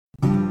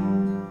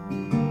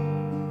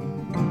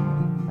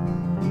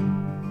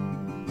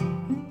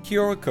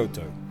Kia ora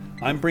koutou.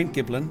 I'm Brent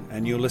Giblin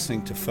and you're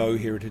listening to Faux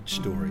Heritage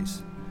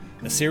Stories,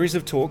 a series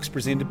of talks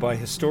presented by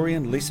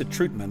historian Lisa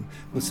Troutman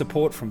with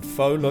support from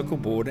Faux Local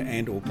Board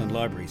and Auckland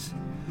Libraries.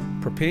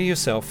 Prepare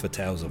yourself for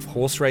tales of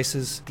horse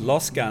races,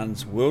 lost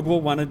guns, World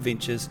War I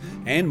adventures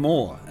and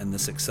more in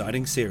this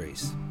exciting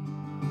series.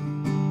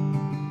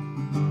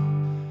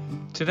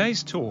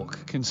 Today's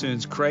talk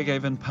concerns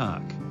Craigavon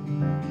Park.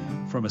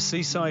 From a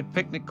seaside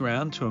picnic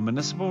ground to a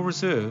municipal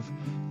reserve,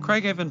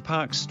 Craigavon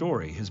Park's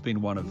story has been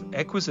one of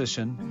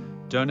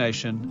acquisition,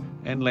 donation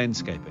and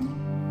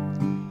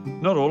landscaping.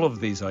 Not all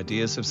of these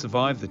ideas have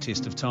survived the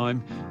test of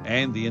time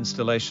and the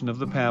installation of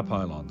the power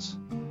pylons.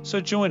 So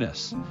join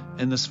us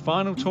in this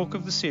final talk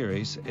of the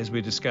series as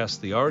we discuss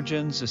the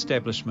origins,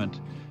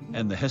 establishment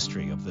and the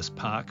history of this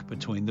park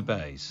between the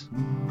bays.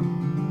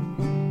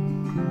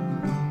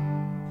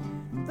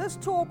 This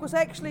talk was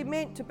actually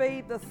meant to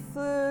be the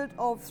third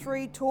of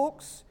 3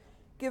 talks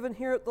given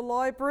here at the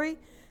library,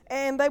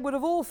 and they would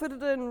have all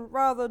fitted in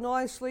rather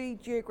nicely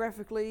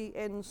geographically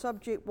and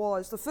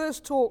subject-wise. The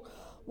first talk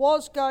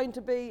was going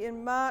to be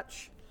in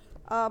March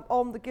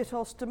on the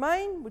Githos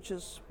Domain, which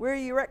is where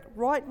you're at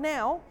right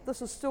now.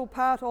 This is still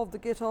part of the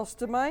Githos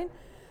Domain,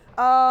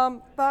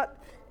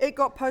 but it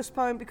got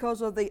postponed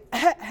because of the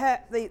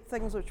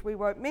things which we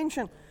won't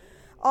mention.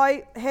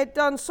 I had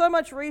done so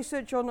much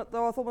research on it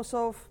though, I thought to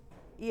myself,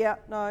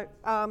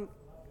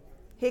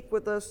 heck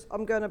with this,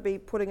 I'm going to be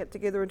putting it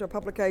together into a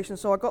publication,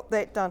 so I got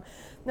that done.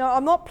 Now,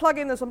 I'm not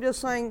plugging this, I'm just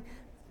saying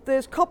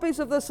there's copies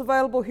of this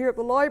available here at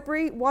the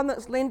library, one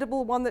that's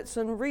lendable, one that's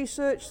in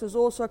research. There's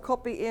also a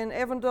copy in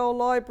Avondale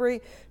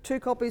Library, 2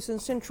 copies in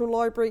Central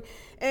Library,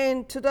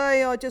 and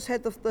today I just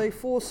had the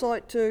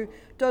foresight to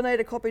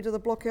donate a copy to the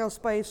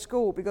Blockhouse Bay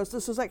School, because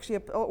this is actually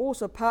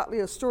also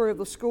partly a story of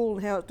the school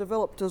and how it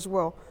developed as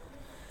well.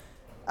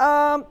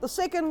 The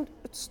second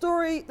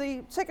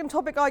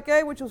topic I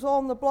gave, which was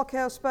on the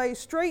Blockhouse Bay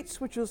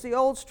streets, which was the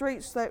old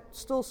streets that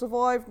still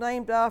survived,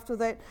 named after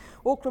that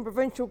Auckland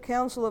Provincial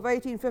Council of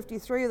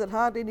 1853 that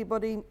hardly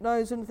anybody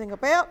knows anything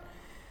about,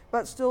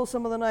 but still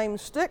some of the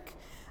names stick.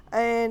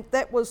 And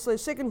that was the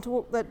second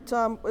talk that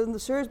in the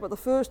series, but the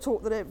first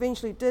talk that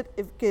eventually did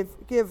get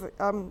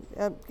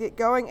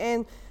going.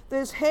 And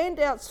there's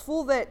handouts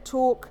for that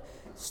talk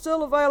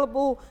still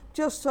available.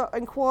 Just to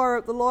inquire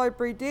at the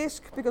library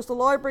desk, because the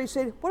library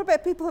said, what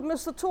about people that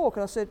missed the talk?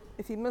 And I said,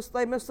 if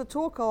they missed the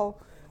talk, I'll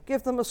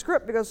give them a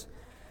script, because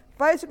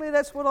basically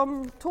that's what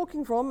I'm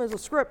talking from, is a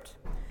script.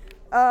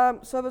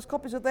 So there's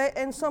copies of that,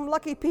 and some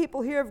lucky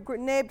people here have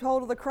nabbed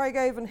hold of the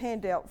Craigavon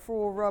handout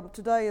for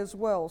today as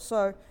well.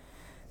 So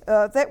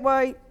that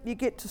way you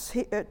get to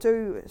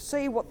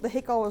see what the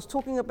heck I was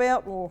talking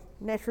about or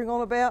nattering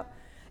on about,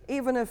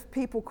 even if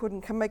people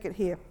couldn't make it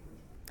here.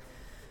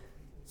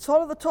 So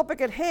on to the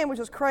topic at hand, which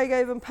is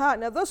Craigavon Park.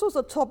 Now this was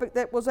a topic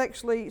that was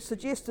actually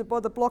suggested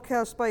by the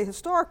Blockhouse Bay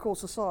Historical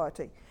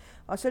Society.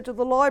 I said to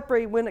the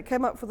library when it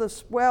came up for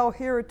this WOW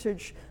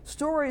Heritage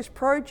Stories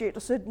project, I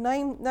said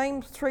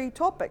name 3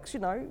 topics,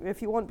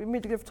 if you want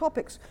me to give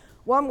topics.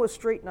 One was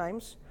street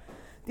names.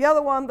 The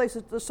other one they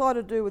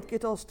decided to do with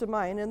Githos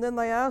Domain, and then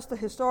they asked the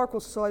Historical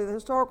Society. The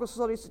Historical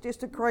Society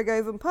suggested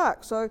Craigavon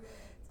Park. So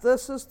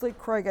this is the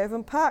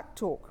Craigavon Park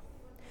talk.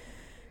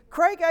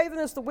 Craigavon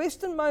is the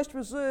westernmost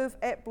reserve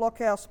at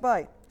Blockhouse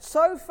Bay,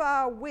 so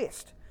far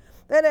west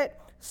that at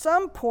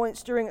some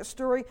points during its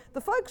story,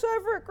 the folks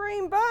over at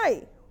Green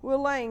Bay were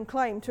laying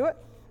claim to it.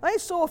 They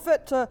saw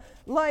fit to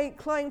lay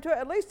claim to it,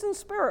 at least in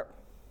spirit.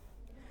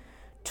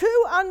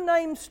 2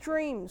 unnamed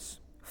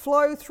streams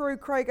flow through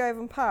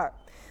Craigavon Park.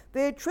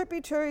 They're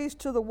tributaries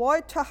to the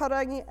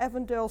Waitaharangi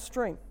Avondale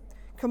stream,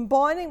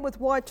 combining with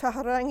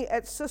Waitaharangi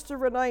at Sister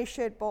Renee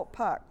Shadbolt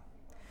Park.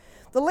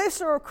 The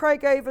lesser of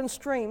Craigavon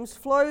streams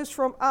flows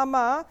from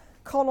Armagh,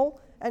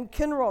 Connell and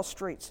Kinross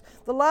streets.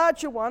 The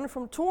larger one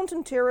from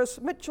Taunton Terrace,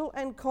 Mitchell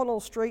and Connell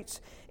streets,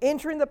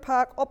 entering the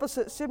park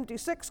opposite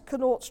 76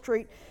 Connaught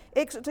Street,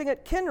 exiting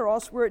at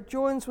Kinross where it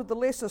joins with the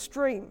lesser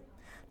stream,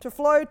 to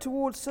flow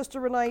towards Sister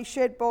Renee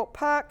Shadbolt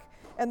Park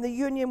and the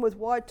union with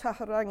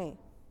Waitaharangi.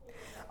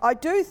 I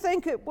do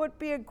think it would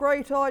be a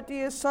great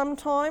idea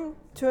sometime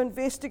to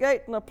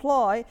investigate and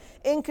apply,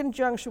 in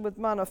conjunction with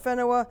Mana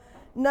Whenua,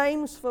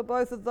 names for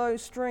both of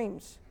those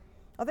streams.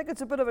 I think it's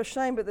a bit of a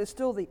shame, but there's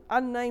still the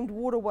unnamed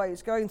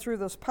waterways going through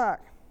this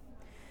park.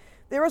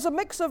 There is a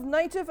mix of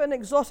native and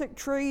exotic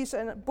trees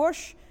and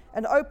bush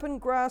and open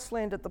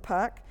grassland at the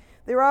park.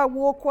 There are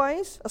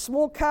walkways, a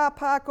small car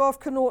park off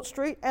Connaught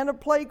Street and a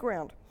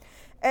playground.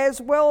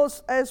 As well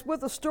as with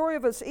the story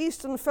of its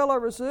eastern fellow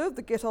reserve,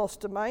 the Githos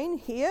Domain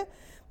here,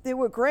 there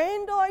were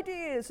grand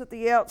ideas at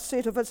the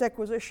outset of its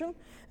acquisition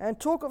and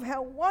talk of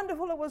how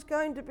wonderful it was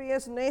going to be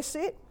as an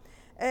asset,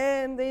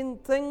 and then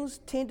things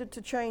tended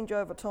to change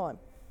over time.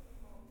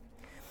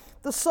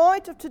 The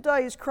site of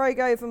today's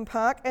Craigavon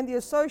Park and the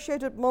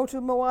associated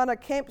Motu Moana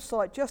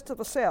campsite just to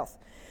the south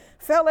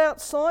fell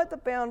outside the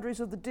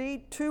boundaries of the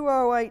Deed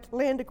 208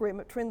 land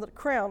agreement between the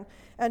Crown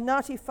and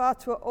Ngāti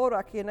Whātua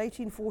Ōrākei in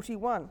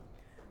 1841,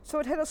 so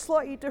it had a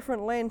slightly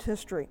different land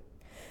history.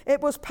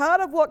 It was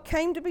part of what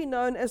came to be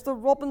known as the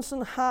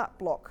Robinson Hart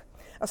Block,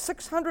 a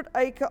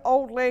 600-acre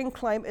old land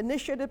claim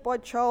initiated by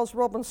Charles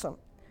Robinson.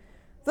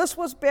 This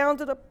was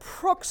bounded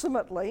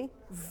approximately,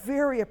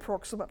 very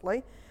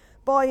approximately,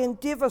 by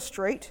Endeavour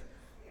Street,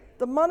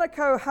 the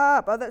Monaco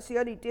Harbour, that's the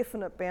only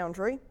definite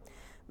boundary,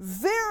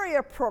 very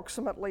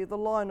approximately the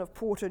line of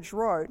Portage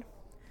Road,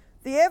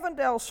 the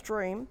Avondale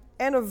Stream,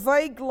 and a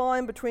vague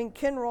line between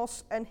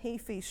Kinross and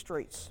Heaphy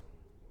Streets.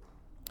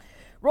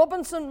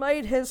 Robinson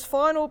made his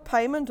final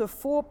payment of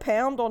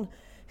 £4 on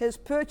his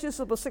purchase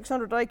of the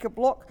 600-acre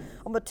block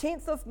on the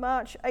 10th of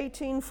March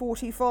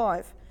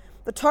 1845.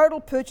 The total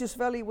purchase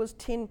value was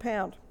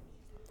 £10.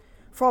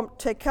 From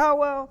Te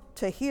Kawa,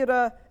 Te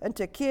Hira, and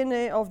Te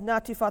Kene of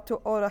Ngāti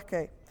Whatu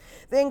Ōrākei,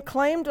 then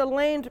claimed a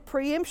land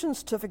preemption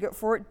certificate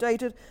for it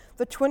dated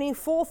the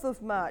 24th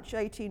of March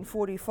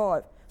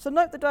 1845. So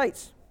note the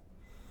dates.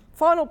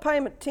 Final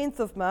payment 10th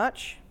of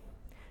March,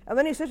 and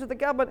then he said to the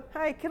government,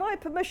 hey, can I have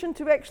permission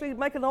to actually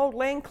make an old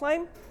land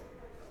claim?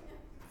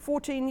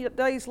 14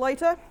 days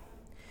later,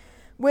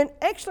 when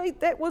actually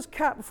that was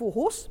cart before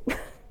horse.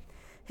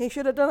 He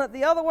should have done it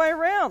the other way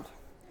around.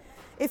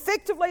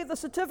 Effectively, the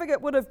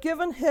certificate would have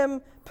given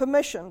him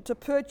permission to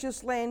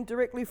purchase land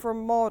directly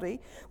from Māori,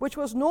 which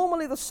was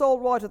normally the sole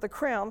right of the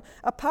Crown,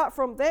 apart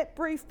from that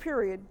brief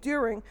period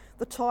during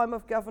the time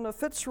of Governor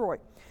Fitzroy.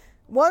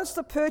 Once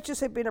the purchase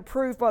had been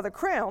approved by the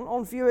Crown,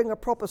 on viewing a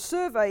proper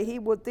survey, he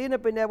would then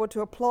have been able to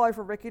apply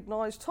for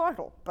recognised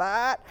title.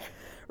 But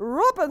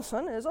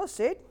Robinson, as I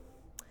said,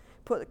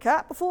 put the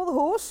cart before the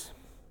horse.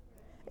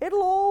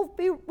 It'll all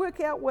work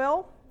out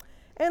well,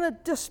 and a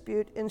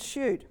dispute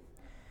ensued.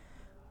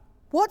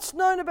 What's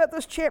known about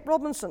this chap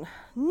Robinson?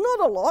 Not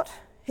a lot.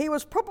 He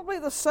was probably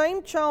the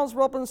same Charles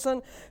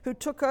Robinson who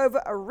took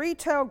over a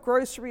retail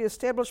grocery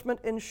establishment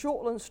in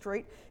Shortland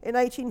Street in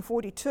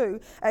 1842,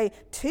 a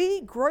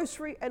tea,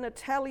 grocery and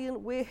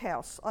Italian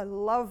warehouse. I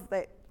love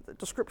that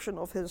description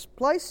of his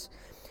place,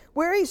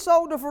 where he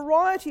sold a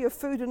variety of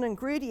food and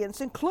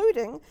ingredients,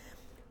 including,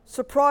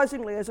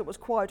 surprisingly as it was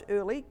quite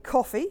early,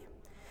 coffee,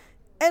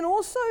 and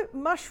also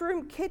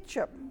mushroom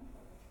ketchup.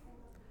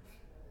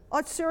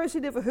 I'd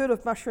seriously never heard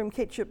of mushroom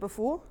ketchup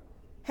before.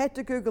 Had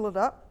to Google it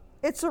up.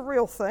 It's a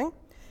real thing.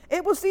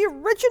 It was the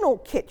original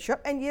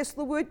ketchup, and yes,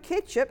 the word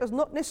ketchup is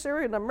not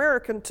necessarily an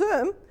American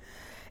term.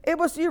 It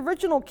was the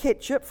original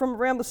ketchup from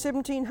around the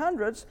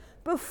 1700s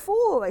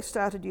before they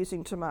started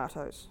using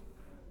tomatoes.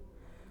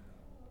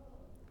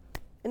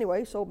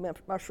 Anyway, sold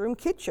mushroom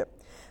ketchup.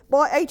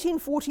 By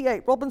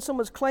 1848, Robinson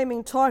was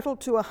claiming title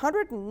to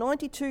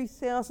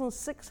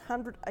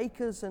 192,600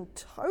 acres in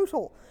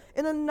total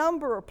in a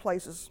number of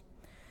places.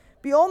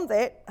 Beyond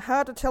that,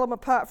 hard to tell him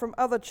apart from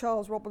other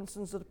Charles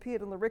Robinsons that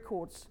appeared in the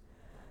records.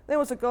 There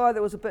was a guy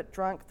that was a bit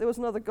drunk. There was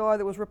another guy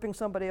that was ripping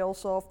somebody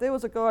else off. There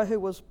was a guy who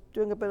was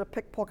doing a bit of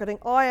pickpocketing.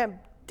 I am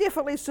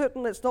definitely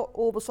certain it's not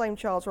all the same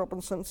Charles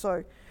Robinson,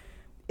 so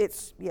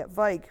it's,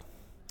 vague.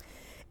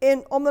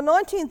 On the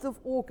 19th of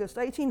August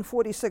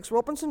 1846,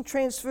 Robinson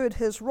transferred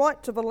his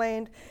right to the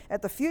land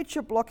at the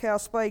future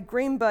Blockhouse Bay,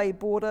 Green Bay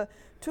border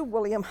to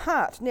William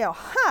Hart. Now,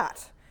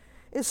 Hart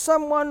is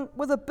someone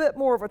with a bit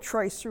more of a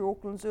trace through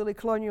Auckland's early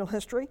colonial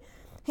history.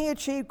 He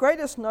achieved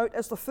greatest note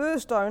as the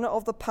first owner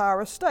of the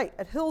Parr Estate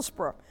at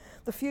Hillsborough,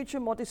 the future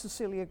Monte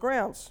Cecilia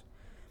grounds.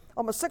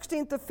 On the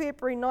 16th of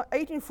February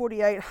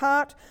 1848,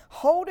 Hart,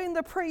 holding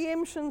the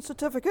preemption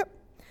certificate,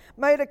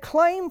 made a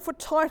claim for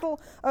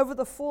title over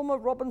the former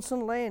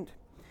Robinson land.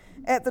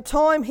 At the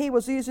time, he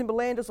was using the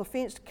land as a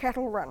fenced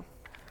cattle run.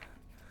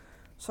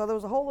 So there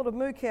was a whole lot of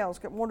moo cows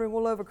kept wandering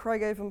all over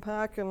Craigavon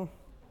Park and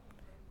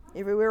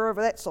everywhere over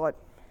that side.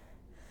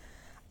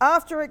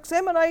 After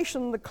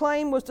examination, the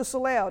claim was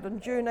disallowed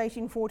in June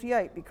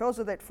 1848 because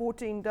of that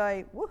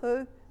 14-day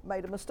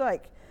made a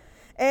mistake.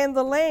 And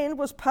the land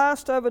was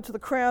passed over to the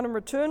Crown in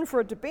return for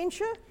a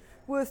debenture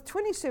worth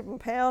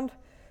 £27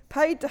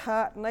 paid to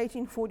Hart in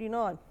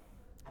 1849.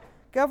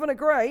 Governor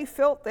Grey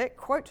felt that,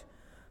 quote,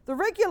 the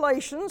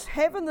regulations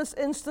have in this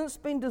instance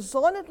been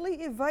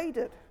designedly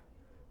evaded.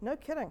 No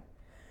kidding.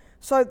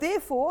 So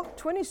therefore,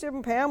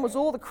 £27 was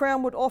all the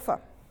Crown would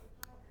offer.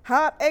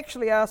 Hart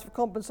actually asked for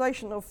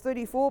compensation of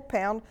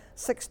 £34,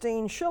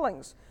 16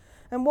 shillings,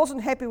 and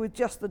wasn't happy with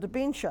just the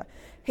debenture.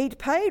 He'd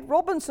paid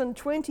Robinson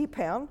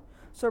 £20,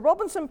 so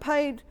Robinson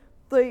paid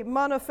the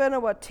mana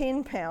whenua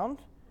 £10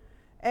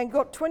 and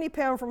got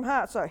 £20 from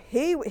Hart. So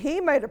he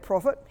made a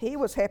profit. He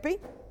was happy.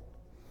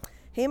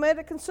 He made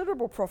a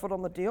considerable profit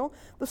on the deal.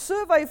 The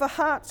survey for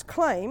Hart's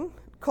claim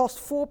cost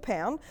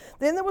 £4.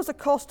 Then there was the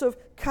cost of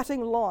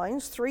cutting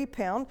lines,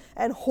 £3,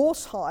 and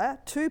horse hire,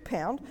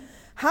 £2.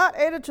 Hart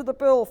added to the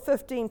bill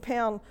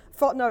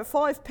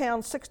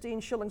 £5,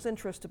 16 shillings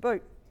interest to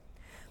boot.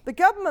 The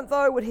government,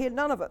 though, would hear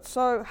none of it,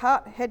 so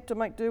Hart had to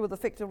make do with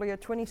effectively a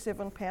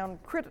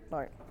 £27 credit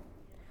note.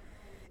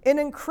 In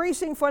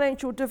increasing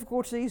financial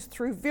difficulties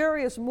through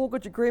various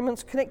mortgage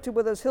agreements connected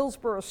with his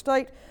Hillsborough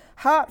estate,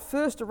 Hart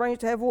first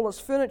arranged to have all his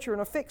furniture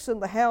and effects in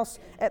the house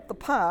at the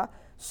Parr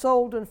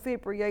sold in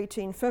February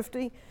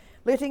 1850.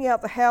 letting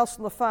out the house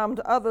and the farm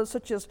to others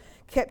such as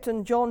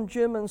Captain John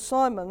German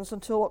Simons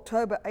until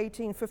October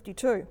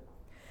 1852,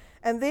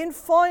 and then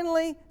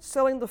finally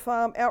selling the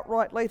farm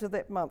outright later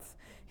that month.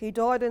 He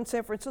died in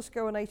San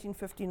Francisco in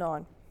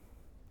 1859.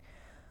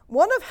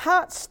 One of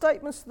Hart's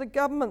statements to the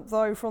government,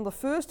 though, from the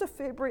 1st of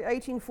February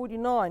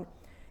 1849,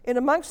 in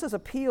amongst his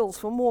appeals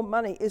for more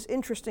money, is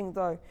interesting,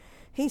 though.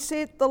 He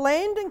said, "The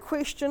land in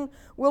question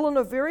will in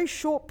a very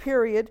short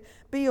period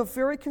be of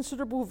very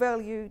considerable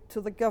value to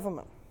the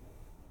government."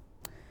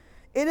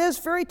 It is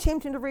very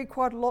tempting to read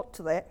quite a lot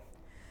to that.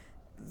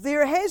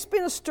 There has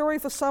been a story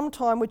for some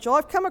time, which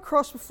I've come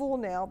across before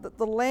now, that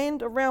the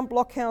land around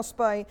Blockhouse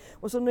Bay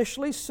was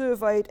initially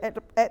surveyed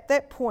at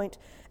that point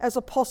as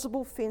a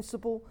possible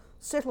fencible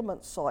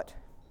settlement site.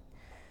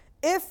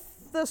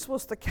 If this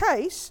was the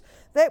case,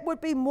 that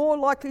would be more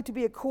likely to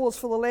be a cause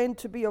for the land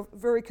to be of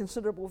very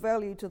considerable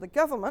value to the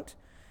government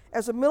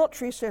as a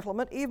military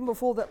settlement, even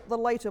before the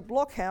later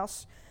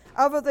blockhouse,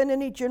 other than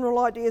any general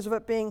ideas of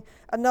it being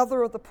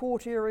another of the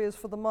port areas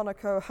for the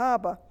Monaco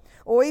harbour,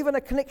 or even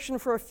a connection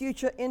for a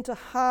future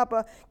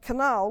inter-harbour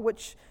canal,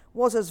 which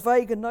was as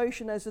vague a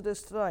notion as it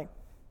is today.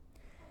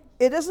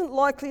 It isn't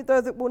likely,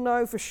 though, that we'll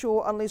know for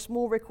sure unless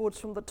more records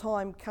from the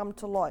time come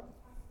to light,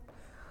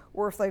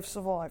 or if they've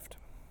survived.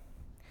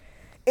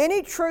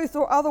 Any truth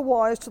or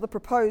otherwise to the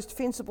proposed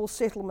fencible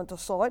settlement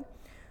aside,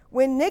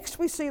 when next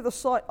we see the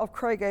site of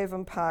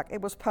Craigavon Park,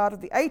 it was part of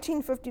the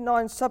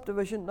 1859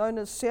 subdivision known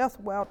as South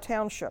Wau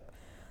Township,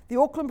 the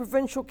Auckland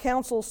Provincial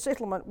Council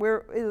settlement,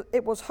 where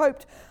it was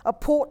hoped a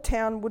port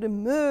town would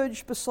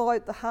emerge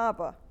beside the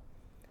harbour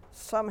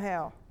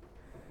somehow.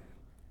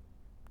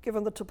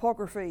 Given the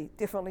topography,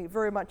 definitely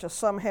very much a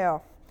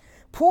somehow.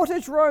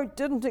 Portage Road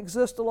didn't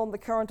exist along the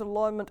current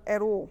alignment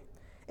at all.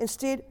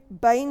 Instead,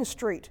 Bain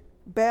Street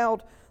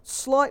bowed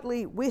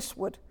slightly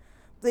westward.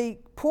 The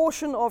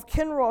portion of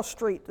Kinross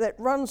Street that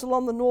runs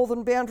along the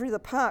northern boundary of the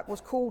park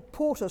was called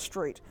Porter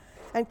Street,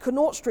 and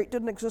Connaught Street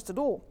didn't exist at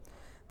all.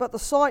 But the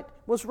site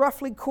was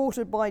roughly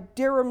quartered by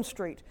Derham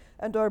Street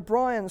and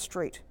O'Brien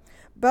Street.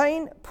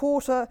 Bain,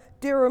 Porter,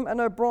 Derham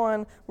and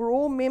O'Brien were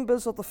all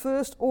members of the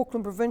first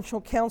Auckland Provincial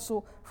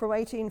Council from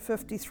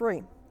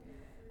 1853.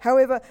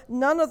 However,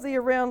 none of the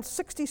around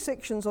 60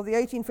 sections of the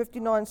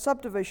 1859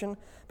 subdivision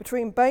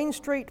between Bain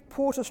Street,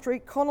 Porter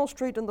Street, Connell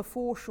Street and the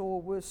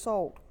foreshore were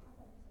sold.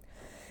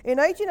 In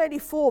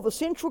 1884, the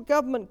central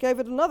government gave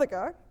it another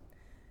go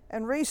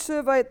and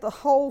resurveyed the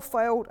whole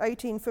failed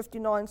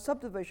 1859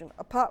 subdivision,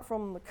 apart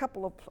from the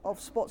couple of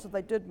spots that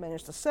they did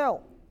manage to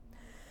sell.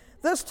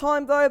 This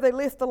time, though, they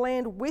left the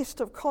land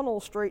west of Connell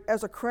Street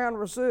as a Crown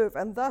Reserve,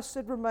 and thus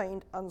it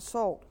remained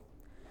unsold.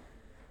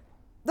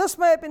 This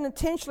may have been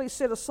intentionally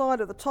set aside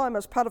at the time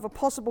as part of a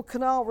possible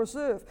canal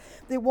reserve.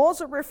 There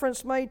was a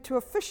reference made to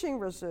a fishing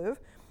reserve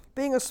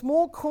being a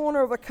small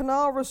corner of a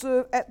canal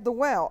reserve at the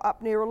Wau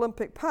up near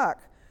Olympic Park,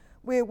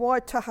 where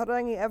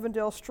Waitaharangi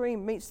Avondale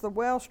Stream meets the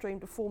Wau Stream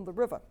to form the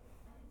river.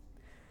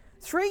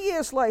 3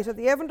 years later,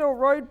 the Avondale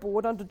Road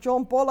Board under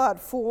John Bollard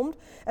formed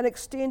and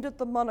extended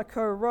the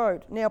Monaco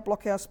Road, now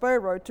Blockhouse Bay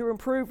Road, to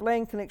improve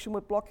land connection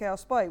with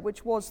Blockhouse Bay,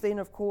 which was then,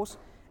 of course,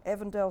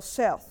 Avondale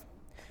South.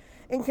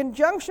 In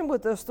conjunction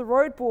with this, the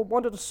Road Board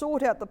wanted to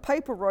sort out the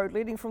paper road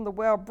leading from the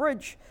Wau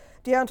Bridge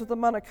down to the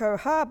Monaco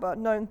Harbour,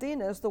 known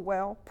then as the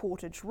Wau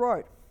Portage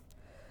Road.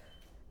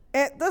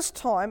 At this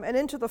time, and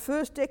into the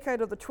first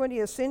decade of the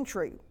 20th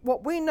century,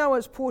 what we know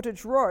as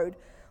Portage Road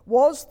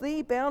was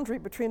the boundary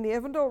between the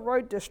Avondale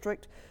Road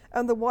District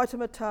and the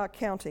Waitemata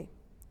County.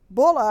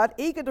 Bollard,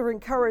 eager to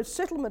encourage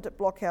settlement at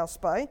Blockhouse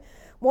Bay,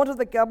 wanted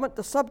the government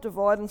to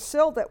subdivide and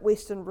sell that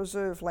Western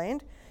Reserve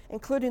land,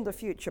 including the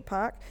future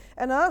park,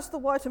 and asked the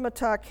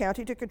Waitemata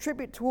County to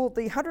contribute toward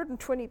the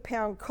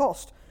 £120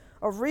 cost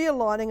of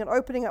realigning and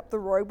opening up the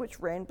road which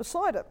ran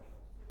beside it.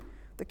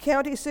 The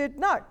county said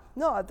no,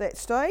 not at that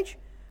stage,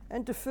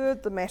 and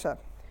deferred the matter.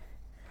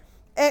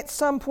 At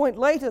some point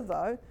later,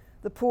 though,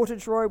 the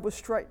Portage Road was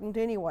straightened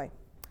anyway.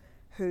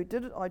 Who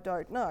did it, I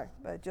don't know,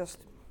 but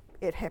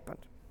it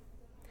happened.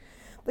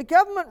 The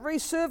government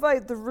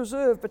resurveyed the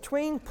reserve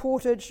between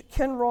Portage,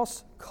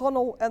 Kinross,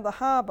 Connell and the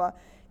harbour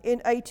in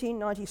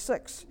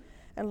 1896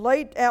 and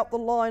laid out the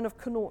line of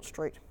Connaught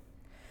Street.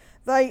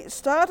 They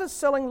started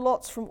selling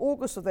lots from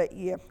August of that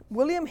year.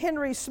 William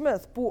Henry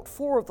Smith bought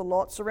 4 of the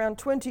lots, around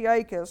 20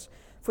 acres,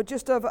 for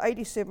just over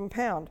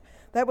 £87.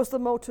 That was the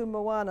Motu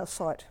Moana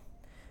site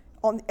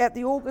at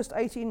the August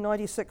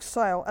 1896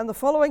 sale, and the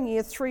following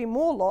year 3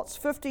 more lots,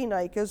 15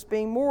 acres,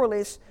 being more or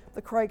less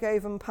the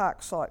Craigavon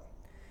Park site.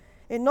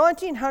 In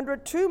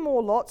 1900, 2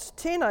 more lots,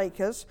 10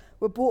 acres,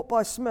 were bought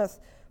by Smith,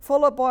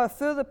 followed by a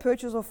further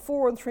purchase of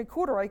 4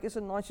 3/4 acres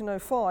in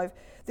 1905,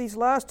 these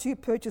last 2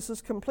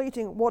 purchases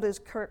completing what is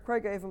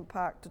Craigavon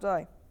Park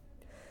today.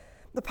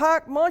 The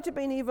park might have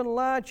been even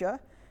larger,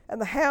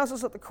 and the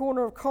houses at the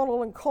corner of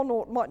Connell and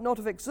Connaught might not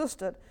have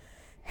existed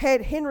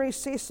had Henry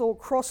Cecil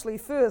Crossley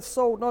Firth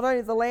sold not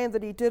only the land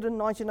that he did in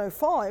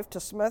 1905 to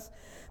Smith,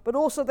 but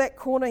also that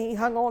corner he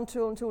hung on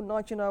to until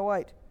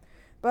 1908.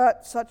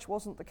 But such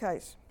wasn't the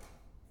case.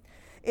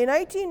 In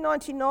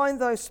 1899,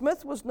 though,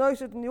 Smith was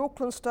noted in the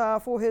Auckland Star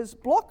for his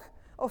block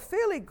of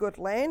fairly good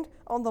land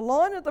on the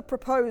line of the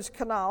proposed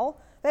canal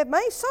that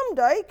may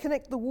someday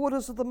connect the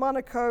waters of the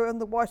Manukau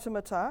and the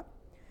Waitemata.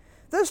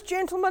 This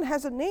gentleman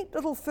has a neat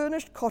little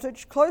furnished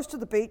cottage close to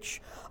the beach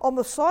on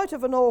the site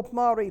of an old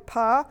Māori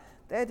pā.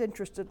 That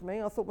interested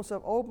me. I thought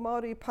myself, old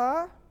Māori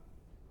pā?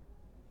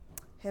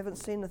 Haven't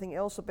seen anything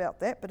else about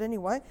that, but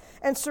anyway.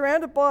 And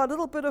surrounded by a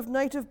little bit of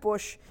native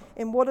bush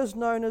in what is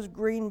known as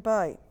Green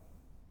Bay.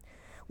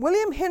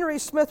 William Henry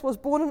Smith was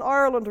born in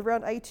Ireland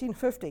around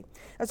 1850.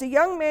 As a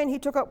young man, he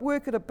took up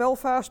work at a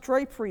Belfast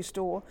drapery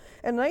store.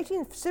 In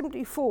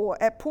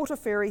 1874, at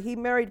Portaferry, he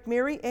married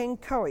Mary Ann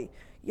Coe,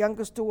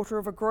 youngest daughter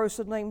of a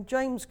grocer named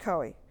James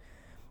Coe.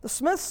 The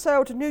Smiths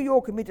sailed to New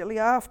York immediately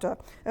after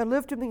and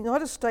lived in the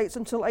United States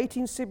until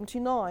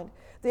 1879,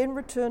 then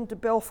returned to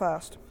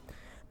Belfast.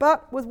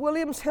 But with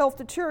William's health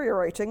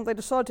deteriorating, they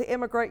decided to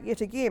emigrate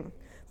yet again,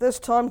 this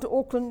time to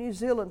Auckland, New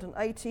Zealand in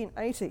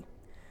 1880.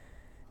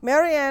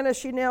 Marianne, as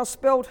she now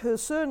spelled her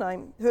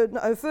surname,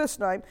 her first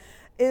name,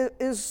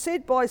 is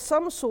said by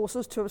some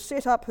sources to have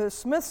set up her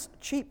Smith's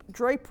cheap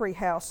drapery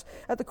house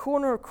at the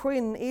corner of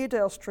Queen and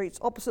Airedale Streets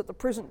opposite the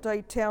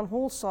present-day Town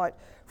Hall site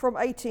from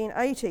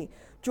 1880,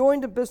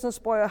 joined in business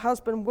by her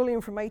husband William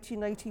from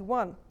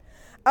 1881.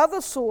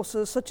 Other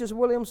sources, such as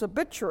William's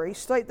obituary,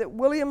 state that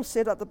William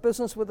set up the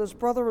business with his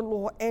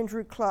brother-in-law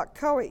Andrew Clark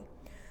Coe.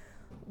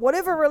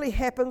 Whatever really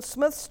happened,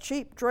 Smith's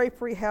cheap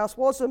drapery house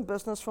was in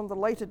business from the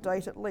later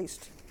date at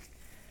least.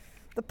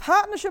 The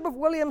partnership of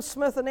William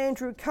Smith and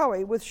Andrew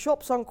Coe with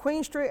shops on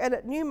Queen Street and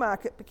at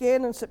Newmarket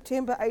began in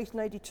September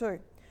 1882.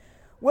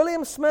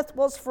 William Smith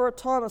was for a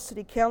time a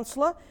city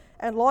councillor,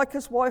 and like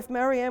his wife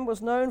Marianne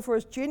was known for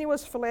his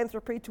generous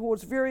philanthropy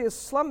towards various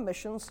slum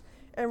missions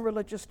and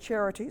religious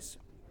charities.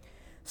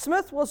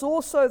 Smith was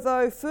also,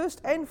 though, first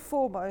and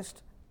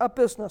foremost, a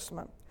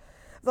businessman.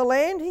 The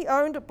land he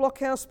owned at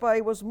Blockhouse Bay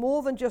was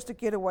more than just a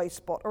getaway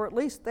spot, or at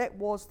least that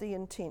was the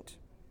intent.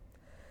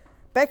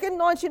 Back in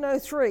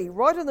 1903,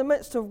 right in the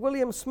midst of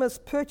William Smith's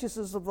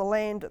purchases of the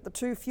land at the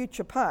two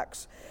future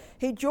parks,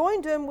 he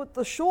joined in with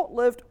the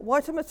short-lived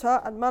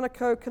Waitemata and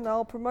Manukau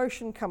Canal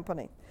Promotion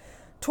Company.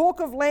 Talk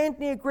of land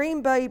near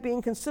Green Bay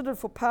being considered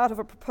for part of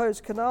a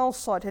proposed canal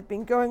site had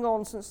been going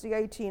on since the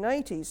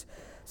 1880s,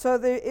 so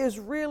there is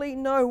really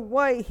no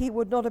way he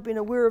would not have been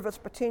aware of its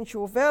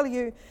potential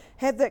value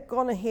had that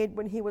gone ahead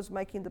when he was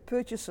making the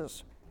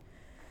purchases.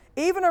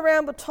 Even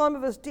around the time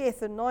of his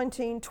death in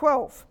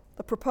 1912,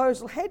 the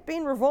proposal had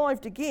been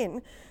revived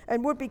again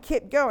and would be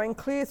kept going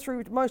clear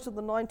through most of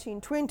the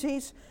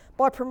 1920s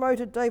by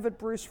promoter David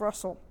Bruce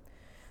Russell.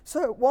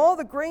 So while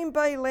the Green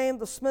Bay land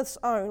the Smiths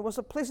owned was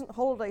a pleasant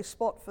holiday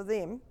spot for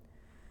them,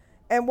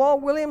 and while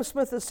William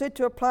Smith is said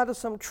to have planted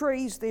some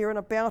trees there in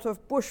a bout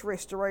of bush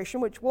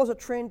restoration, which was a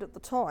trend at the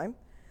time,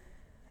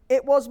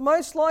 it was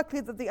most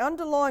likely that the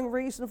underlying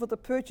reason for the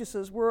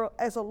purchases were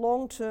as a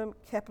long-term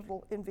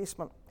capital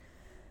investment.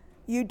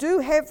 You do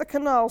have the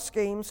canal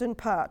schemes in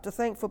part to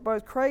thank for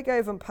both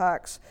Craigavon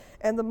Parks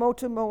and the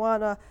Motu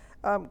Moana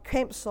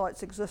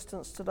campsite's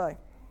existence today.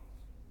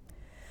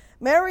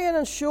 Marianne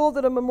ensured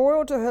that a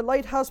memorial to her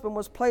late husband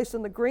was placed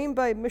in the Green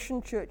Bay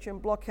Mission Church in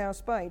Blockhouse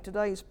Bay,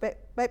 today's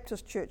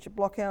Baptist Church at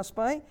Blockhouse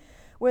Bay,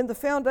 when the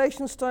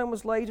foundation stone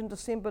was laid in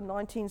December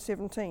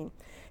 1917.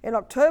 In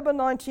October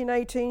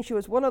 1918, she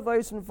was one of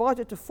those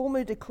invited to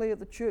formally declare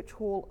the church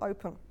hall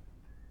open.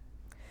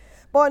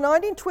 By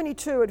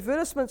 1922,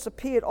 advertisements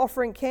appeared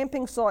offering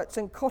camping sites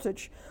and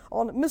cottage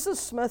on Mrs.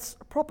 Smith's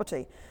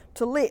property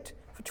to let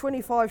for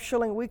 25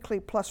 shilling weekly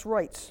plus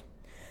rates.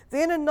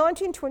 Then in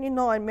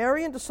 1929,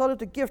 Marianne decided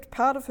to gift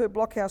part of her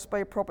Blockhouse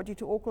Bay property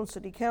to Auckland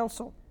City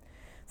Council.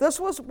 This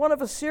was one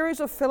of a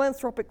series of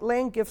philanthropic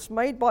land gifts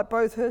made by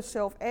both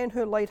herself and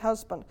her late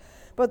husband.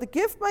 But the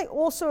gift may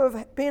also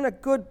have been a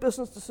good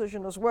business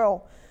decision as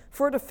well,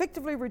 for it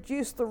effectively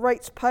reduced the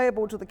rates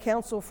payable to the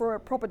council for her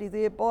property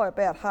there by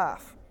about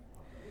half.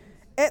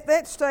 At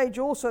that stage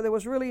also, there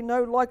was really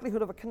no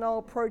likelihood of a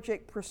canal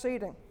project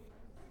proceeding.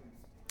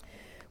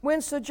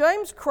 When Sir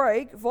James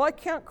Craig,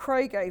 Viscount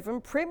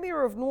Craigavon,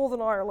 Premier of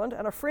Northern Ireland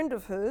and a friend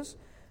of hers,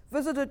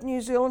 visited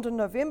New Zealand in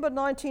November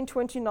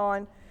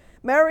 1929,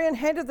 Marianne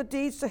handed the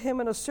deeds to him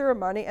in a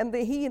ceremony, and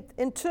he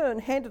in turn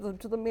handed them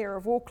to the Mayor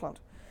of Auckland.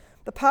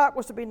 The park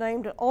was to be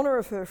named in honour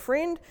of her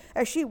friend,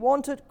 as she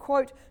wanted,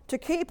 quote, to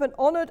keep an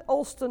honoured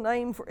Ulster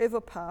name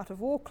forever part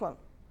of Auckland.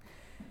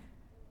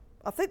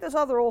 I think there's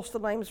other Ulster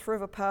names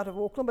forever part of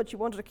Auckland, but she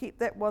wanted to keep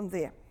that one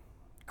there.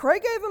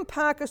 Craigavon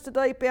Park is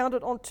today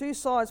bounded on two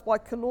sides by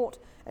Connaught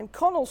and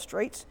Connell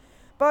Streets,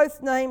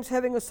 both names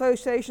having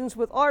associations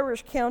with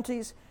Irish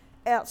counties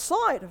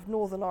outside of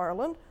Northern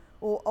Ireland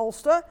or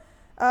Ulster,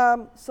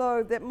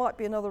 so that might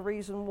be another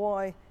reason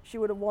why she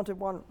would have wanted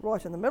one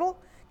right in the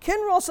middle.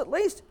 Kinross, at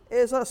least,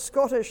 is a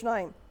Scottish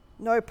name,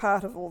 no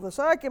part of all this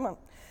argument.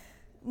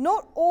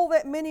 Not all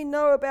that many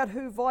know about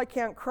who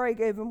Viscount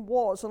Craigavon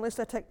was unless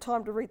they take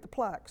time to read the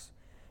plaques.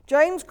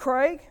 James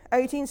Craig,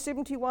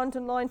 1871 to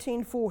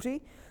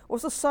 1940,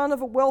 was the son of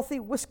a wealthy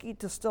whisky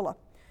distiller.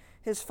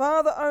 His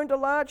father owned a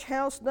large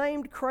house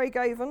named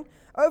Craigavon,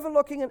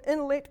 overlooking an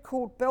inlet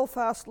called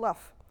Belfast Lough,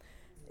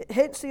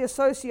 hence the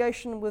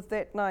association with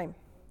that name.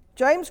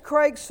 James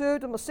Craig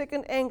served in the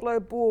Second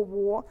Anglo-Boer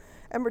War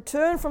and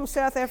returned from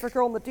South Africa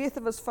on the death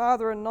of his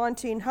father in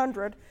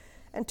 1900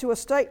 and to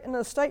an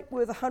estate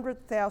worth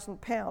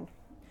 £100,000.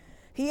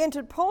 He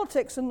entered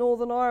politics in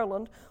Northern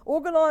Ireland,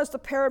 organised the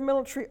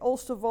paramilitary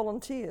Ulster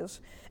Volunteers,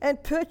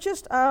 and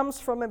purchased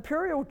arms from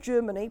Imperial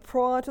Germany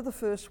prior to the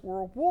First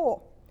World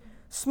War,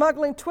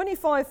 smuggling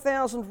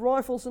 25,000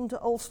 rifles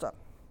into Ulster.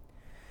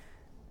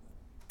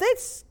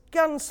 That's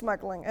gun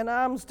smuggling and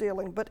arms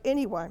dealing, but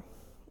anyway.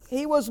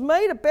 He was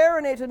made a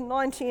baronet in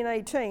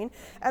 1918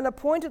 and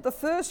appointed the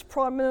first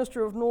Prime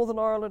Minister of Northern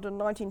Ireland in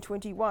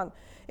 1921.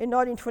 In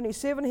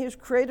 1927, he was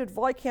created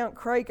Viscount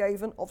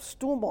Craigavon of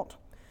Stormont.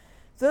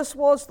 This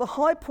was the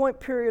high point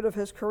period of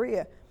his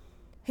career.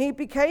 He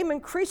became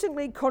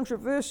increasingly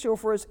controversial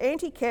for his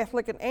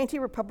anti-Catholic and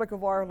anti-Republic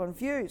of Ireland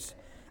views,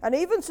 and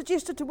even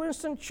suggested to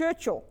Winston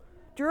Churchill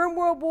during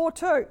World War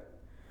II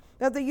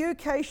that the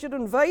UK should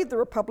invade the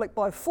Republic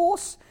by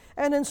force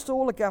and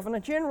install a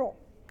Governor-General.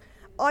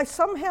 I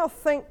somehow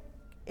think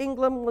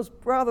England was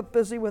rather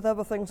busy with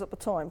other things at the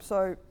time,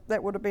 so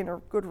that would have been a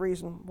good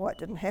reason why it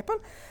didn't happen.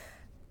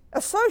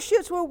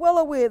 Associates were well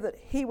aware that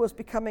he was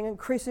becoming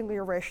increasingly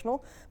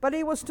irrational, but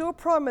he was still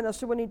Prime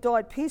Minister when he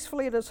died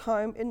peacefully at his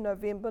home in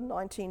November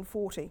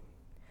 1940.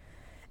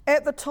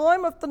 At the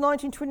time of the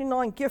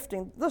 1929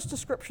 gifting, this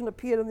description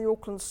appeared in the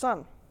Auckland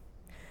Sun.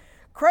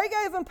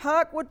 Craigavon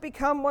Park would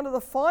become one of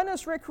the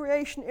finest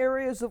recreation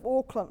areas of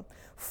Auckland.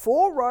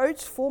 4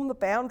 roads form the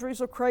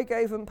boundaries of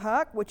Craigavon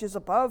Park, which is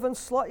above and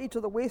slightly to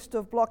the west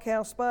of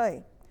Blockhouse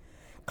Bay.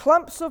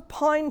 Clumps of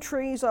pine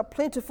trees are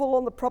plentiful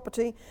on the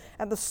property,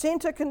 and the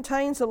centre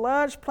contains a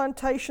large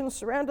plantation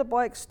surrounded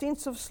by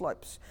extensive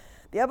slopes.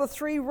 The other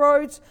 3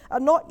 roads are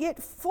not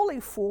yet fully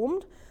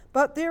formed,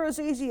 but there is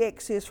easy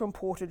access from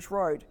Portage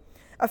Road.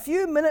 A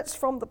few minutes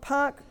from the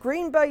park,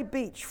 Green Bay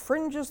Beach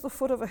fringes the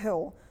foot of a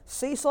hill.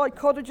 Seaside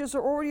cottages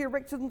are already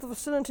erected in the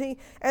vicinity,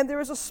 and there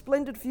is a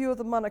splendid view of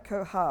the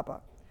Manukau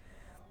Harbour.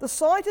 The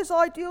site is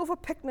ideal for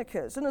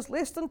picnickers and is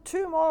less than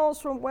 2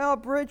 miles from Wow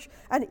Bridge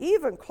and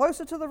even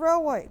closer to the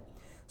railway.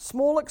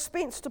 Small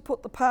expense to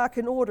put the park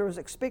in order is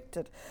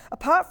expected.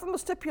 Apart from the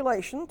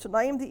stipulation to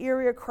name the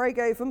area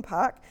Craigavon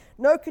Park,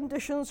 no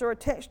conditions are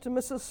attached to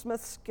Mrs.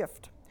 Smith's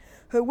gift.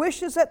 Her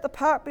wish is that the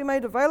park be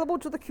made available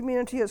to the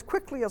community as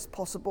quickly as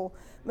possible.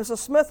 Mrs.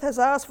 Smith has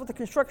asked for the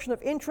construction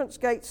of entrance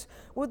gates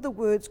with the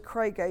words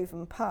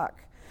Craigavon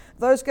Park.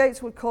 Those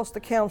gates would cost the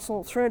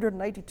council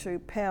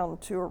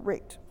 £382 to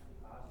erect.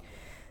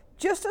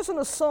 Just as an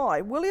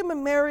aside, William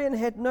and Marion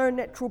had no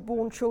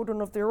natural-born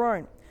children of their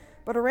own,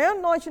 but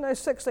around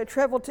 1906 they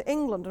travelled to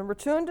England and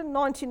returned in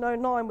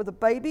 1909 with a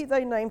baby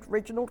they named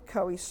Reginald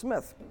Coe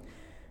Smith.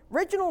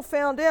 Reginald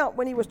found out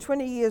when he was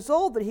 20 years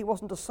old that he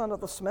wasn't a son of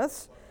the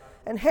Smiths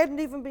and hadn't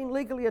even been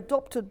legally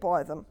adopted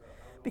by them.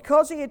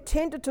 Because he had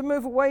tended to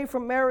move away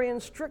from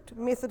Marion's strict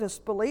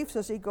Methodist beliefs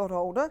as he got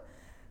older,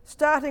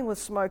 starting with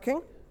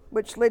smoking,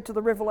 which led to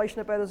the revelation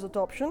about his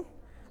adoption.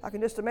 I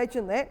can just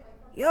imagine that.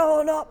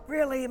 "You're not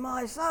really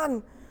my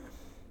son."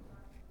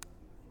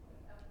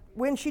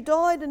 When she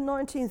died in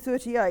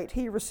 1938,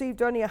 he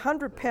received only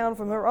 £100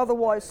 from her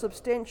otherwise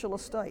substantial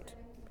estate,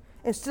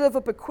 instead of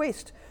a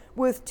bequest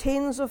worth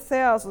tens of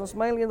thousands,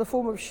 mainly in the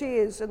form of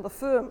shares in the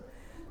firm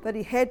that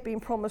he had been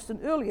promised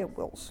in earlier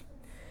wills.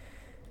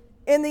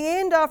 In the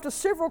end, after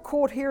several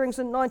court hearings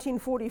in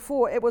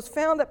 1944, it was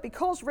found that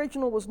because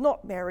Reginald was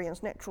not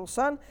Marion's natural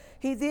son,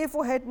 he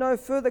therefore had no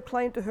further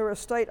claim to her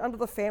estate under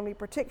the Family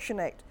Protection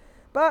Act.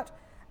 But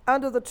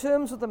under the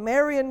terms of the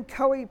Marion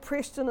Coe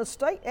Preston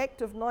Estate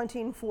Act of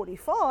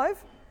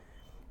 1945,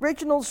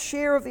 Reginald's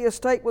share of the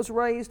estate was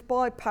raised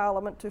by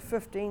Parliament to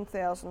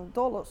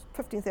 £15,000.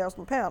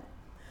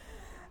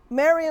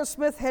 Marion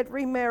Smith had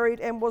remarried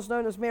and was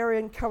known as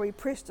Marion Coe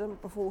Preston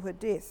before her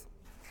death.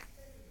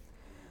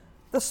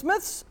 The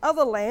Smiths'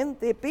 other land,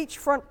 their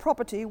beachfront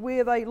property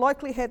where they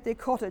likely had their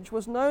cottage,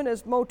 was known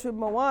as Motu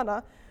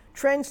Moana,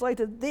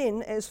 translated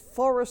then as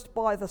Forest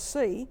by the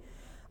Sea,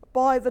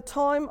 by the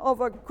time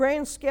of a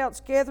Grand Scouts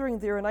gathering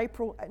there in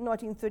April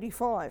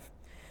 1935.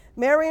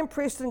 Marion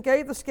Preston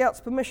gave the Scouts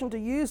permission to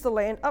use the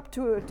land up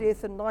to her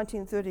death in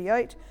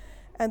 1938,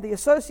 and the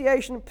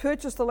association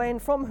purchased the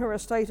land from her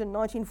estate in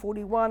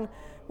 1941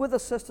 with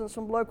assistance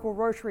from local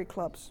Rotary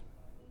clubs.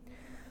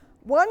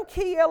 One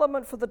key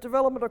element for the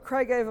development of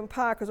Craigavon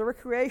Park as a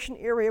recreation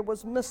area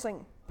was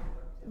missing: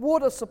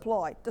 water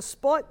supply,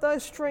 despite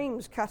those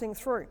streams cutting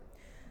through.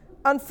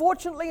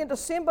 Unfortunately, in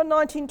December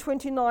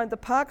 1929, the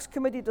Parks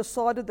Committee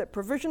decided that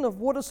provision of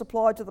water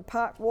supply to the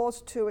park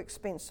was too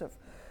expensive.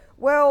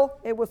 Well,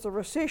 it was the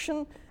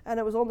recession and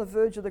it was on the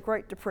verge of the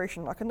Great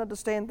Depression. I can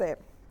understand that.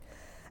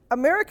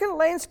 American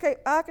landscape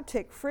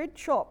architect Fred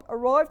Chopp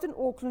arrived in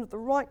Auckland at the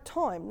right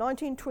time,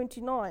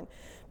 1929,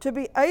 to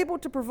be able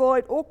to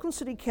provide Auckland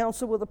City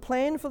Council with a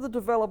plan for the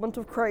development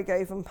of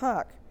Craigavon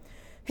Park.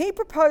 He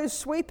proposed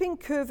sweeping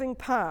curving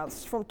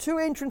paths from two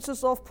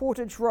entrances off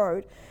Portage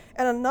Road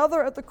and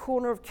another at the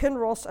corner of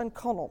Kinross and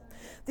Connell.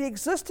 The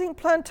existing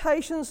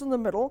plantations in the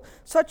middle,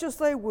 such as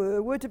they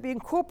were to be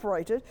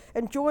incorporated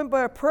and joined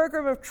by a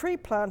program of tree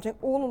planting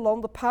all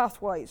along the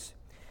pathways.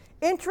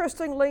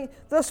 Interestingly,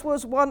 this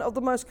was one of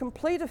the most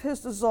complete of his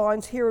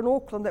designs here in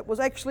Auckland that was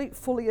actually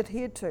fully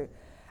adhered to.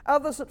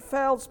 Others at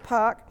Fowles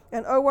Park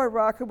and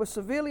Owairaka were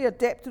severely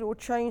adapted or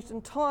changed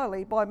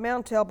entirely by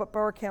Mount Albert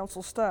Borough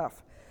Council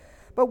staff.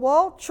 But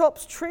while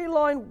CHOP's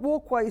tree-lined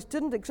walkways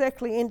didn't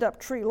exactly end up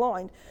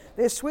tree-lined,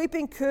 their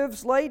sweeping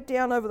curves laid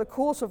down over the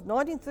course of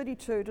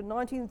 1932 to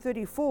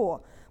 1934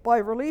 by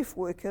relief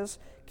workers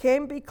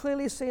can be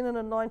clearly seen in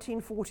a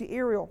 1940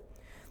 aerial.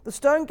 The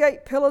stone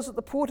gate pillars at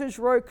the Portage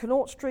Road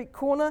Connaught Street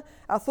corner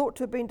are thought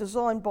to have been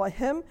designed by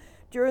him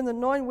during the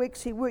 9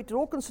 weeks he worked at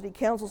Auckland City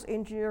Council's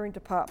engineering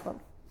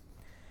department.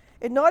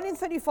 In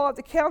 1935,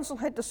 the council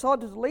had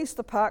decided to lease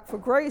the park for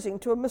grazing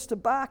to a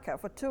Mr. Barker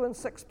for $2 and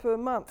 $6 per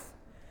month.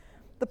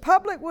 The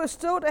public were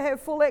still to have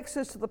full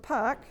access to the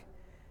park,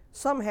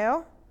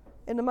 somehow,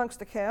 in amongst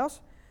the cows.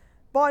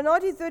 By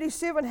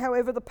 1937,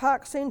 however, the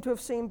park seemed to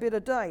have seen better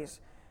days.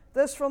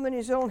 This from the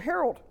New Zealand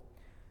Herald.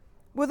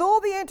 With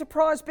all the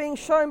enterprise being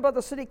shown by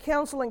the City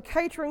Council and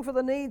catering for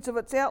the needs of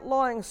its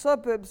outlying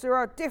suburbs, there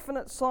are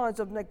definite signs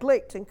of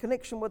neglect in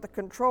connection with the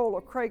control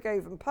of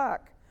Craigavon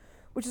Park,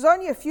 which is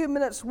only a few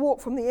minutes' walk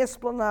from the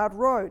Esplanade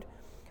Road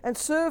and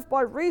served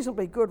by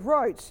reasonably good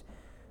roads.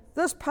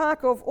 This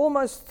park of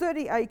almost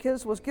 30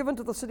 acres was given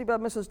to the city by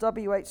Mrs.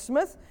 W.H.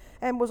 Smith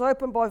and was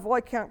opened by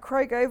Viscount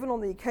Craigavon on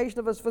the occasion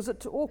of his visit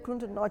to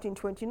Auckland in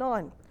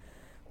 1929.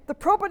 The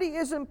property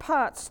is in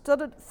part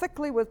studded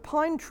thickly with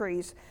pine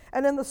trees,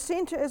 and in the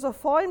centre is a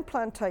fine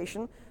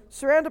plantation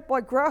surrounded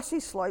by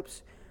grassy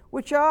slopes,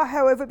 which are,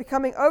 however,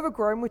 becoming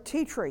overgrown with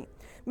tea tree.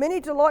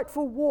 Many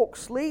delightful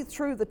walks lead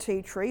through the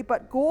tea tree,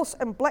 but gorse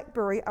and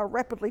blackberry are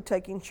rapidly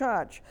taking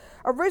charge.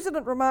 A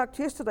resident remarked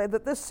yesterday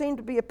that this seemed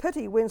to be a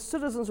pity when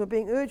citizens were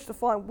being urged to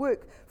find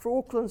work for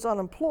Auckland's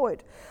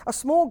unemployed. A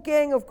small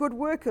gang of good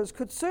workers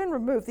could soon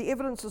remove the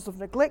evidences of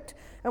neglect,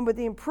 and with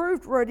the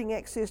improved roading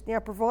access now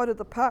provided,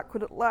 the park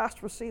could at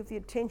last receive the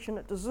attention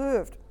it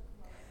deserved.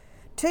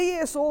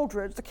 T.S.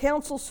 Aldridge, the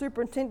council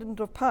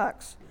superintendent of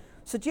parks,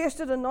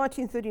 suggested in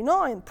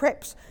 1939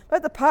 perhaps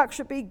that the park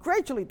should be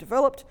gradually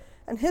developed,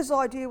 and his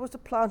idea was to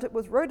plant it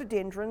with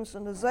rhododendrons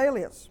and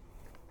azaleas.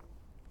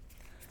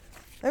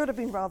 They would have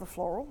been rather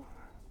floral,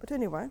 but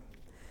anyway.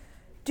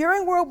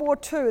 During World War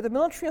II, the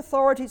military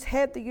authorities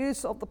had the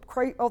use of the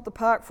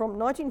park from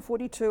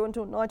 1942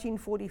 until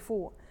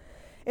 1944.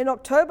 In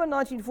October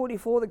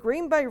 1944, the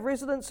Green Bay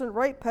Residents and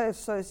Ratepayers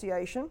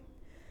Association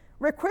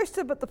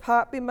requested that the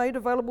park be made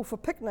available for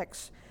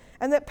picnics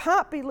and that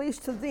part be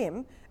leased to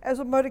them as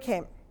a motor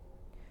camp.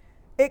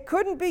 It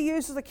couldn't be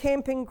used as a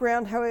camping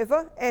ground,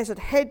 however, as it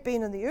had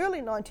been in the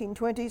early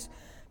 1920s,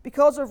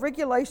 because of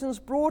regulations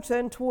brought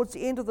in towards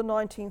the end of the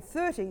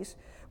 1930s,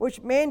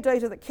 which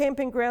mandated that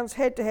camping grounds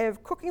had to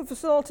have cooking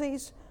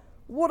facilities,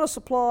 water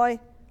supply,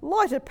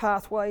 lighted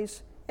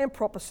pathways, and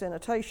proper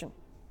sanitation.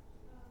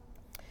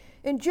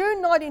 In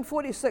June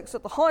 1946,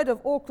 at the height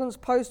of Auckland's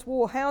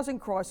post-war housing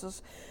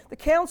crisis, the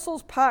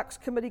Council's Parks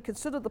Committee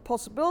considered the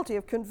possibility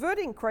of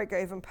converting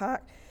Craigavon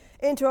Park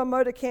into a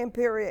motor camp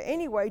area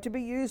anyway to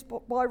be used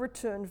by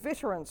returned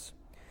veterans.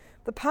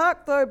 The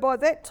park, though, by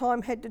that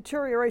time had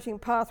deteriorating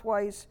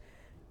pathways,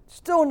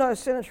 still no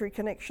sanitary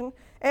connection,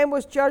 and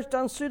was judged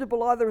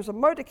unsuitable either as a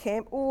motor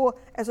camp or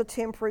as a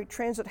temporary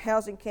transit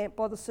housing camp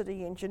by the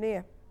city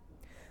engineer.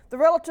 The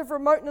relative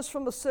remoteness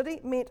from the city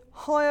meant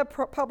higher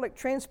public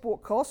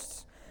transport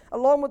costs,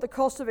 along with the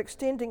cost of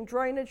extending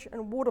drainage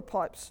and water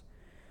pipes.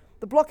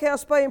 The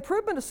Blockhouse Bay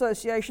Improvement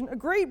Association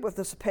agreed with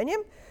this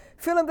opinion,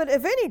 feeling that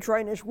if any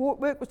drainage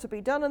work was to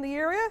be done in the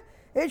area,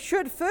 it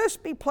should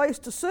first be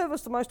placed to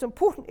service the most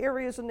important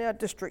areas in our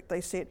district, they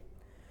said.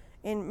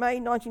 In May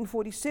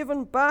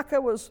 1947,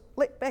 Barker was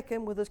let back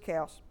in with his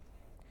cows.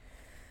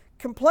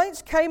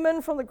 Complaints came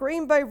in from the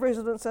Green Bay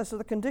residents as to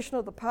the condition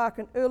of the park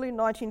in early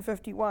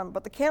 1951,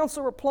 but the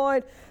council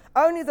replied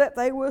only that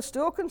they were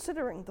still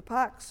considering the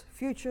park's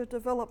future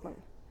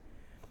development.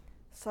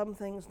 Some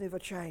things never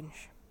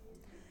change.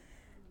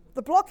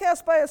 The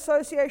Blockhouse Bay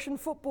Association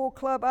Football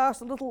Club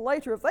asked a little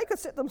later if they could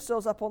set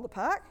themselves up on the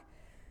park.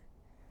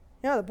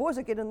 Now the boys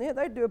would get in there,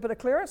 they'd do a bit of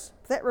clearance.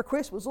 That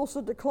request was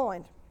also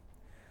declined.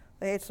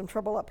 They had some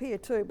trouble up here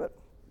too, but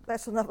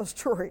that's another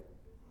story.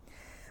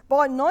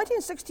 By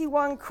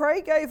 1961,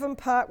 Craigavon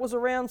Park was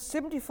around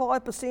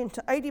 75%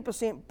 to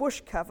 80%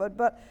 bush covered,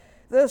 but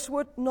this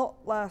would not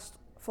last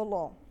for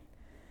long.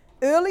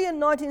 Early in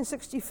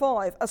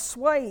 1965, a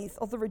swathe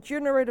of the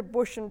regenerated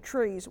bush and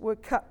trees were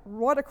cut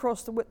right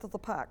across the width of the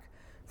park,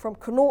 from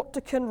Connaught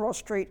to Kinross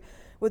Street,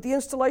 with the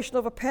installation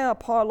of a power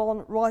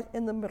pylon right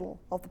in the middle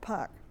of the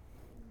park.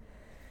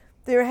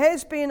 There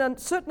has been a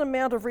certain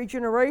amount of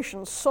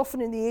regeneration,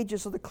 softening the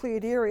edges of the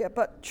cleared area,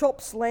 but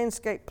CHOP's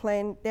landscape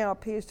plan now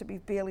appears to be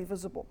barely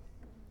visible.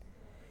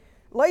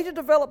 Later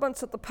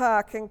developments at the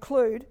park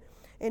include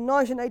In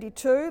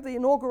 1982, the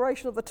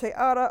inauguration of the Te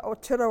Ara o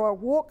Tirawa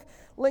Walk,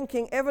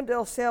 linking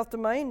Avondale South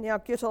Domain, now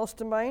Gittos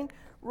Domain,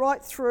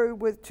 right through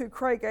to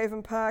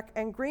Craigavon Park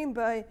and Green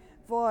Bay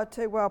via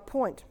Te Wau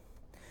Point.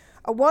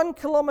 A 1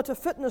 kilometre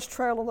fitness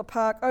trail on the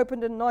park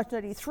opened in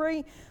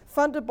 1983,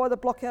 funded by the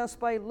Blockhouse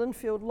Bay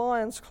Linfield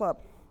Lions Club.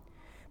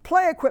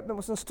 Play equipment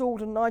was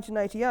installed in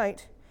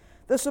 1988.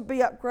 This would be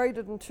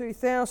upgraded in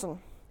 2000.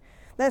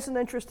 That's an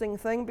interesting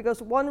thing,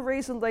 because one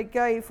reason they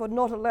gave for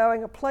not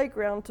allowing a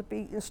playground to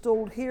be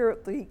installed here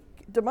at the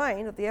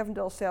domain, at the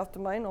Avondale South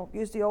Domain, I'll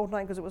use the old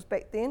name because it was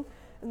back then,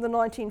 in the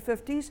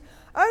 1950s.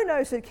 Oh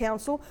no, said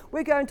council,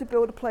 we're going to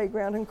build a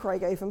playground in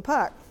Craigavon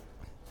Park.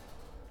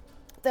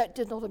 That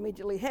did not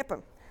immediately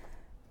happen.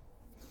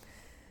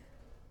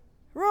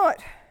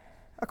 Right.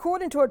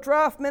 According to a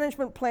draft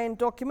management plan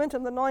document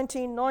in the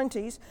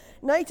 1990s,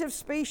 native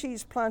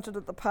species planted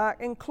at the park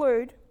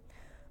include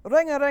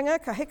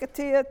Ringaringa,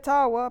 Kahikatea,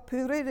 Tawa,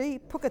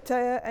 Puriri,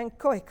 Pukatea and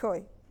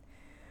Koikoi.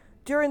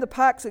 During the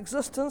park's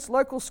existence,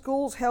 local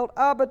schools held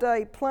Arbor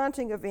Day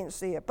planting events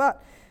there,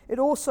 but it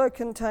also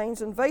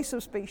contains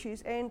invasive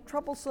species and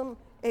troublesome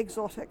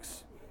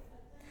exotics.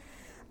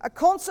 A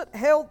concert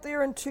held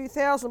there in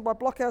 2000 by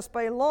Blockhouse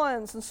Bay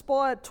Lions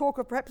inspired talk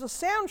of perhaps a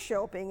sound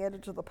shell being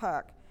added to the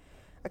park.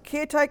 A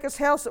caretaker's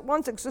house that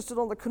once existed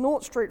on the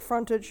Connaught Street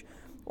frontage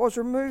was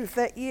removed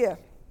that year.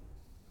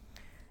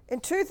 In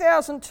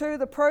 2002,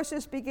 the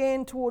process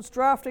began towards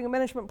drafting a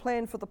management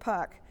plan for the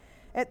park.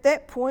 At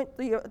that point,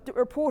 the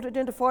report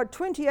identified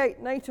 28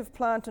 native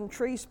plant and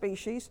tree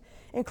species,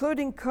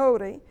 including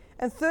kauri,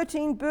 and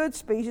 13 bird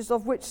species,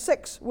 of which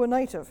 6 were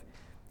native: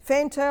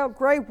 fantail,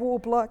 grey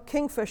warbler,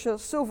 kingfisher,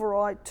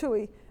 silver-eyed,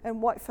 tui,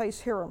 and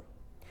white-faced heron.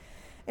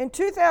 In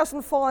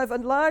 2005, a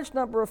large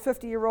number of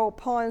 50-year-old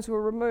pines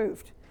were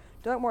removed.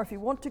 Don't worry, if you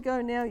want to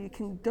go now, you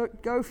can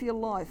go for your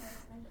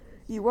life.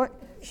 You won't.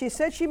 She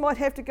said she might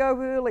have to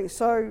go early,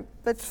 so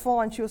that's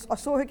fine. I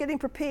saw her getting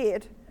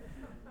prepared,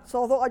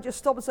 so I thought I'd just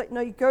stop and say,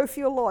 no, you go for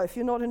your life.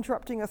 You're not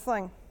interrupting a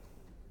thing.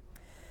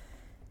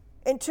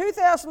 In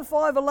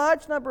 2005, a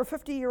large number of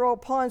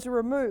 50-year-old pines were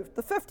removed.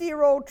 The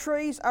 50-year-old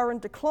trees are in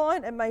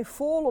decline and may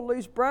fall or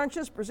lose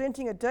branches,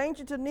 presenting a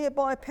danger to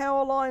nearby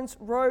power lines,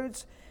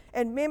 roads,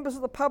 and members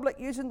of the public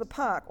using the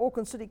park,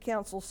 Auckland City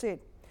Council said.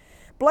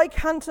 Blake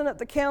Hunton at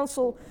the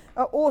council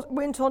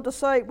went on to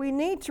say, we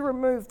need to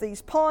remove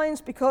these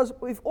pines because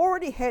we've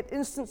already had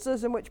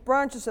instances in which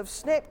branches have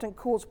snapped and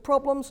caused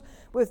problems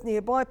with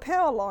nearby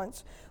power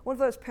lines. One of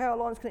those power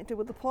lines connected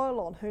with the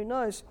pylon, who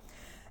knows?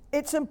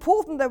 It's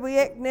important that we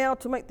act now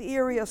to make the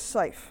area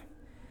safe.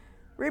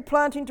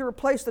 Replanting to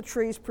replace the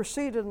trees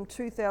proceeded in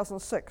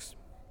 2006.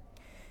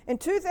 In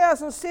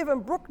 2007,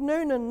 Brooke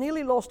Noonan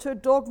nearly lost her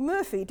dog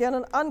Murphy down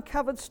an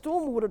uncovered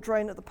stormwater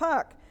drain at the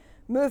park.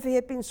 Murphy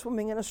had been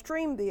swimming in a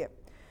stream there.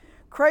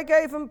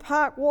 Craigavon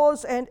Park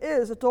was and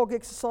is a dog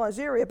exercise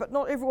area, but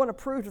not everyone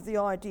approved of the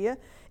idea.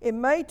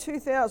 In May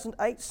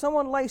 2008,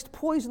 someone laced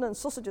poison in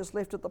sausages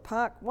left at the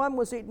park. One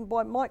was eaten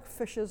by Mike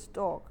Fisher's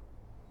dog.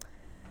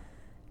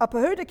 A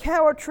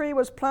Pahutakawa tree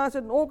was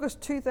planted in August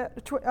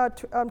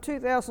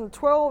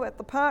 2012 at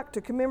the park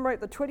to commemorate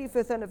the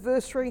 25th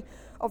anniversary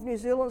of New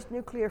Zealand's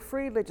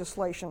nuclear-free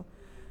legislation.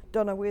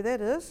 Don't know where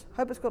that is.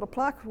 Hope it's got a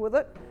plaque with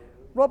it.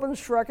 Robin's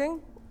shrugging.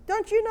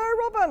 Don't you know,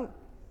 Robin?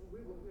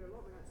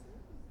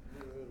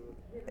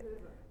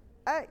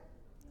 Hey,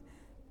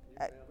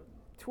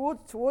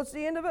 towards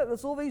the end of it,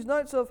 there's all these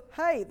notes of,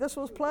 hey, this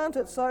was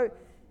planted. So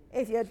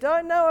if you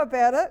don't know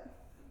about it,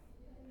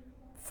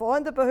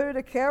 find the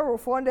Pahutakawa or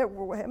find out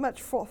how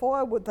much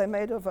firewood they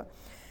made of it.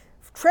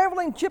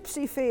 Travelling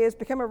gypsy fairs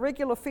became a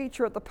regular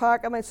feature at the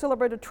park, and they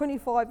celebrated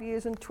 25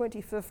 years in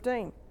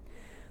 2015.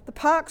 The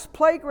park's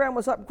playground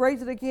was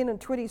upgraded again in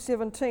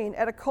 2017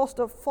 at a cost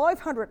of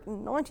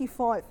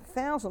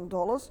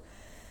 $595,000,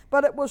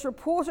 but it was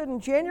reported in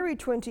January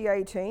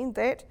 2018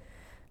 that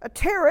a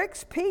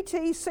Terex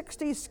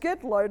PT60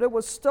 skid loader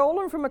was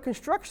stolen from a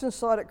construction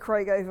site at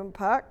Craigavon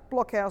Park,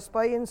 Blockhouse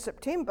Bay, in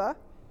September.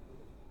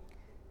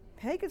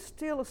 How you could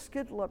steal a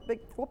skid loader,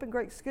 big whopping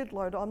great skid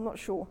loader, I'm not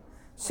sure.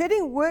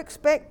 Setting works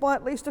back by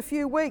at least a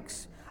few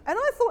weeks. And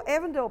I thought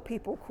Avondale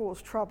people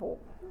caused trouble.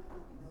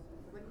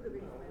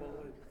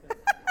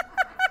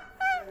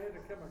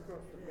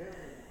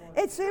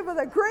 It's either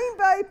the Green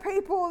Bay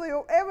people or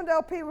the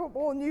Avondale people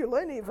or New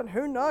Lynn even,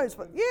 who knows,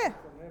 but yeah.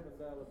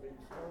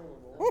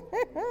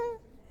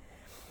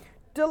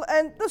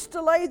 And this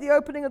delayed the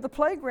opening of the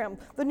playground.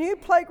 The new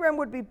playground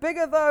would be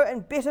bigger though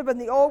and better than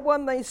the old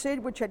one, they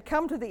said, which had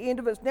come to the end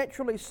of its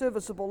naturally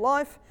serviceable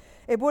life.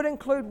 It would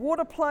include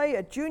water play,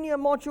 a junior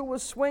module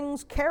with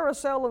swings,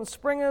 carousel and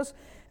springers,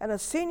 and a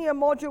senior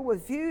module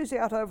with views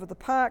out over the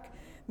park,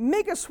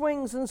 mega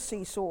swings and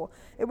seesaw.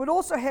 It would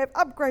also have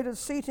upgraded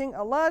seating,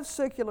 a large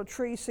circular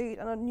tree seat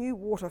and a new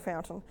water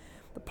fountain.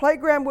 The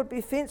playground would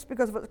be fenced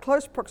because of its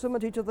close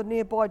proximity to the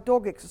nearby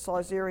dog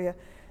exercise area.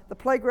 The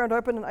playground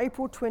opened in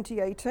April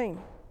 2018.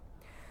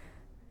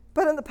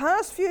 But in the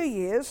past few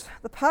years,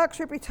 the park's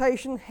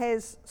reputation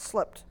has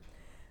slipped.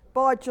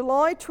 By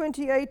July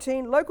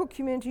 2018, local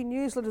community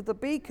newsletter The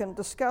Beacon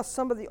discussed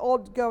some of the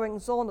odd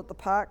goings-on at the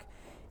park,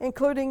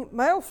 including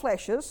male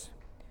flashes,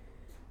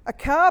 a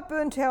car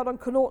burnt out on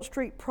Connaught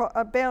Street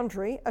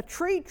boundary, a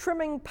tree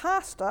trimming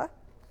pastor,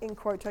 in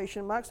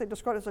quotation marks, they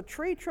described it as a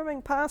tree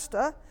trimming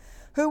pastor,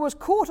 who was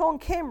caught on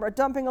camera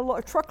dumping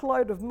a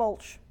truckload of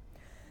mulch,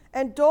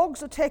 and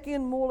dogs attacking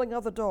and mauling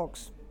other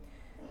dogs.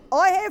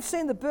 I have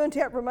seen the burnt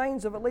out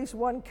remains of at least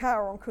one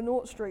car on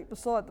Connaught Street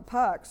beside the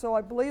park, so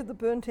I believe the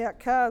burnt out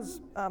cars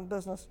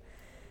business.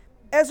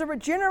 As a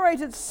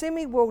regenerated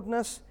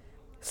semi-wilderness,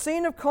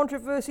 scene of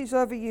controversies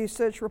over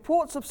usage,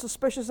 reports of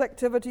suspicious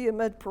activity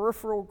amid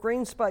peripheral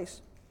green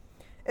space.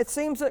 It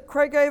seems that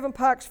Craigavon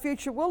Park's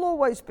future will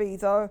always be,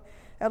 though,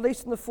 at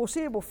least in the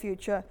foreseeable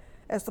future,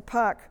 as the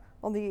park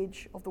on the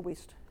edge of the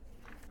West.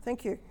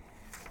 Thank you.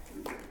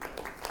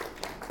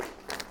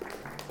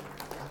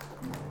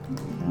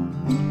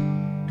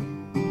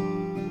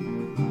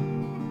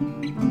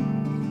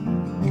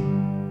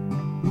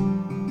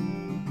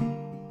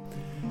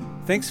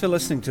 Thanks for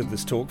listening to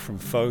this talk from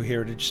Faux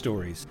Heritage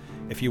Stories.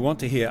 If you want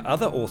to hear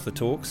other author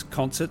talks,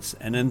 concerts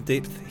and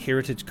in-depth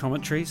heritage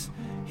commentaries,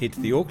 head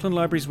to the Auckland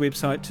Library's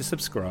website to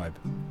subscribe.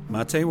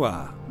 Mā te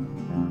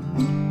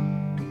wā.